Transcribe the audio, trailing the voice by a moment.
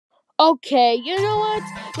Okay, you know what?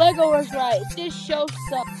 Lego was right. This show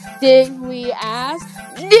sucks. Did we ask?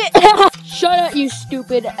 Shut up, you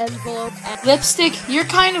stupid envelope. Lipstick, you're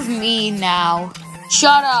kind of mean now.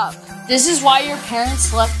 Shut up. This is why your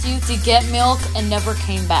parents left you to get milk and never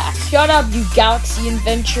came back. Shut up, you Galaxy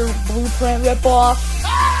Adventure Blueprint ripoff.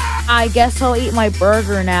 I guess I'll eat my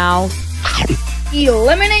burger now.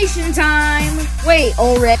 Elimination time. Wait,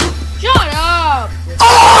 already? Shut up.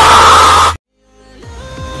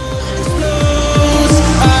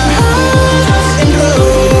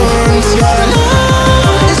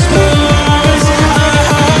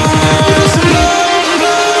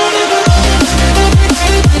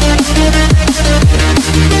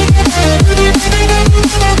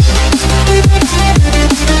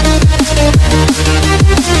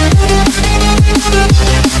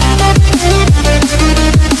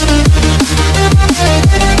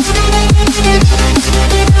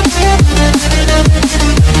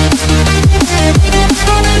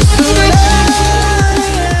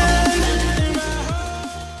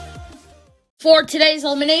 For today's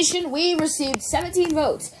elimination, we received 17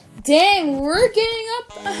 votes. Dang, we're getting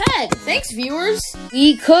up ahead. Thanks, viewers.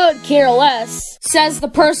 We could care less, says the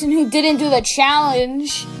person who didn't do the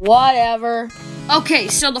challenge. Whatever. Okay,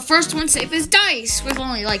 so the first one safe is Dice, with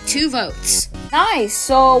only like 2 votes. Nice,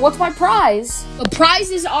 so what's my prize? The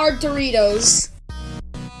prizes are Doritos.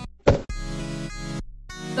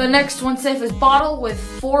 The next one safe is Bottle with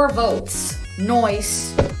 4 votes.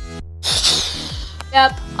 Nice.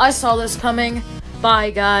 Yep, I saw this coming.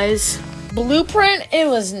 Bye, guys. Blueprint, it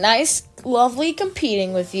was nice, lovely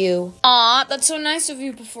competing with you. Aw, that's so nice of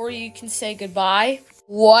you before you can say goodbye.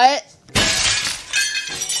 What?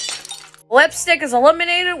 Lipstick is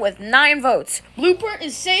eliminated with 9 votes. Blueprint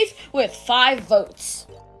is safe with 5 votes.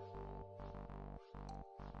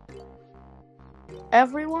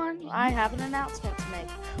 Everyone, I have an announcement to make.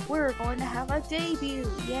 We're going to have a debut.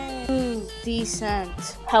 Yay. Ooh, decent.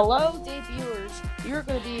 Hello, debuters. You're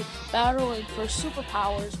going to be battling for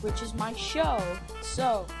superpowers, which is my show.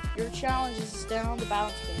 So, your challenge is to stand on the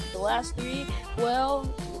balance beam. The last 3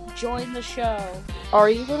 will join the show. Are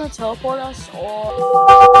you going to teleport us or...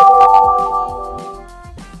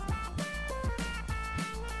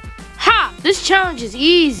 Ha! This challenge is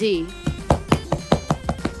easy.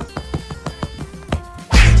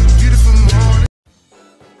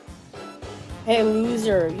 Hey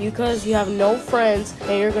loser, because you have no friends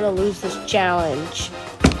and you're gonna lose this challenge.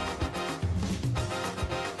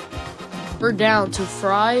 We're down to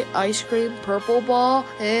Fry, Ice Cream, Purple Ball,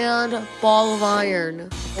 and Ball of Iron.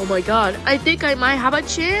 Oh my god, I think I might have a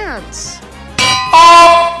chance.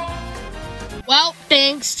 Well,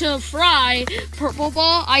 thanks to Fry, Purple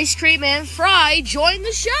Ball, Ice Cream, and Fry joined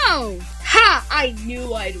the show. Ha! I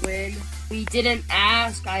knew I'd win. We didn't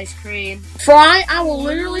ask, Ice Cream. Fry, I will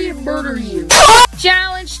literally murder you.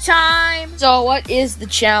 Challenge time! So what is the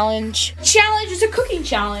challenge? The challenge is a cooking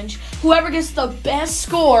challenge. Whoever gets the best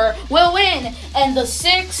score will win, and the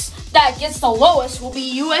 6 that gets the lowest will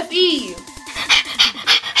be UFE.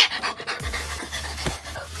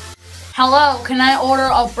 Hello, can I order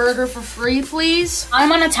a burger for free, please?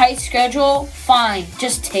 I'm on a tight schedule. Fine,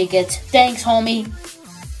 just take it. Thanks, homie.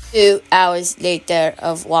 2 hours later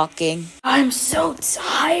of walking. I'm so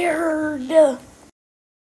tired.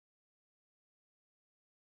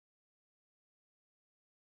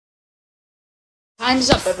 Time's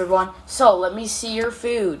up, everyone. So, let me see your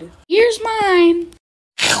food. Here's mine.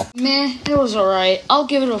 Meh, it was alright. I'll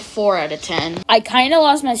give it a 4 out of 10. I kinda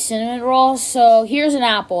lost my cinnamon roll, so here's an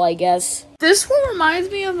apple, I guess. This one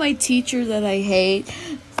reminds me of my teacher that I hate.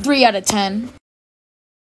 3 out of 10.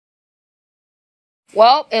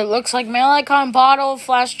 Well, it looks like Mail Icon, Bottle,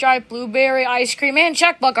 Flash Drive, Blueberry, Ice Cream, and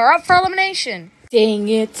Checkbook are up for elimination. Dang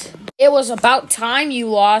it. It was about time you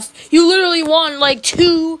lost. You literally won like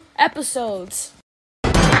 2 episodes.